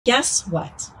Guess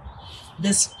what?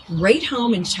 This great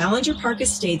home in Challenger Park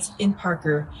Estates in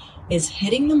Parker is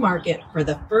hitting the market for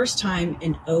the first time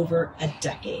in over a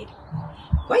decade.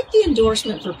 Quite the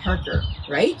endorsement for Parker,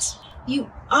 right?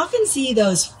 You often see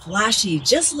those flashy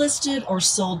just listed or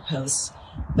sold posts,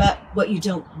 but what you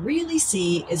don't really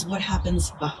see is what happens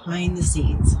behind the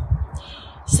scenes.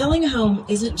 Selling a home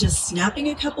isn't just snapping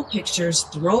a couple pictures,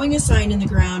 throwing a sign in the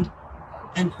ground,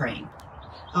 and praying.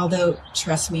 Although,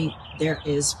 trust me, there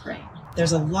is praying.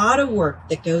 There's a lot of work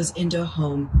that goes into a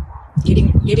home,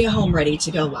 getting a home ready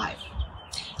to go live.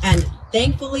 And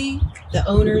thankfully, the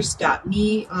owners got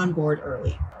me on board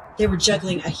early. They were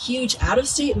juggling a huge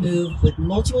out-of-state move with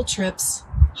multiple trips,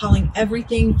 hauling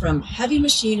everything from heavy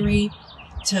machinery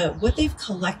to what they've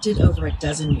collected over a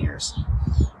dozen years.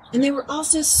 And they were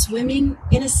also swimming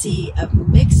in a sea of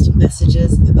mixed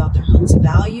messages about their home's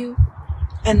value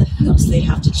and the hoops they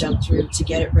have to jump through to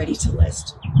get it ready to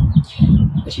list.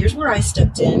 But here's where I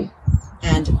stepped in,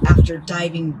 and after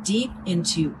diving deep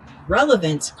into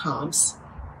relevant comps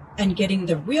and getting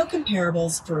the real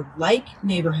comparables for like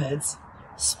neighborhoods,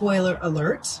 spoiler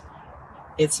alert,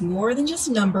 it's more than just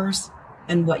numbers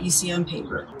and what you see on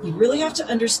paper. You really have to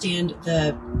understand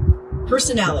the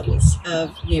personalities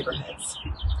of neighborhoods.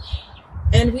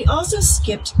 And we also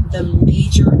skipped the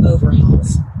major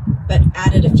overhauls, but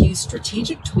added a few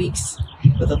strategic tweaks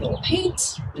with a little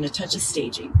paint and a touch of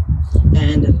staging.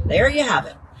 And there you have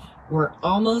it. We're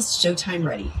almost showtime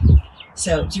ready.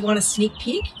 So do you want a sneak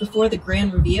peek before the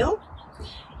grand reveal?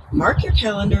 Mark your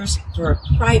calendars for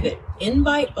a private,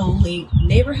 invite-only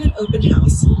neighborhood open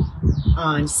house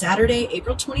on Saturday,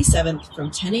 April 27th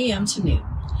from 10 a.m. to noon.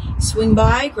 Swing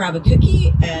by, grab a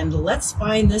cookie, and let's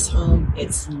find this home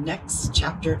its next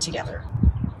chapter together.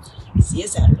 See you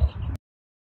Saturday.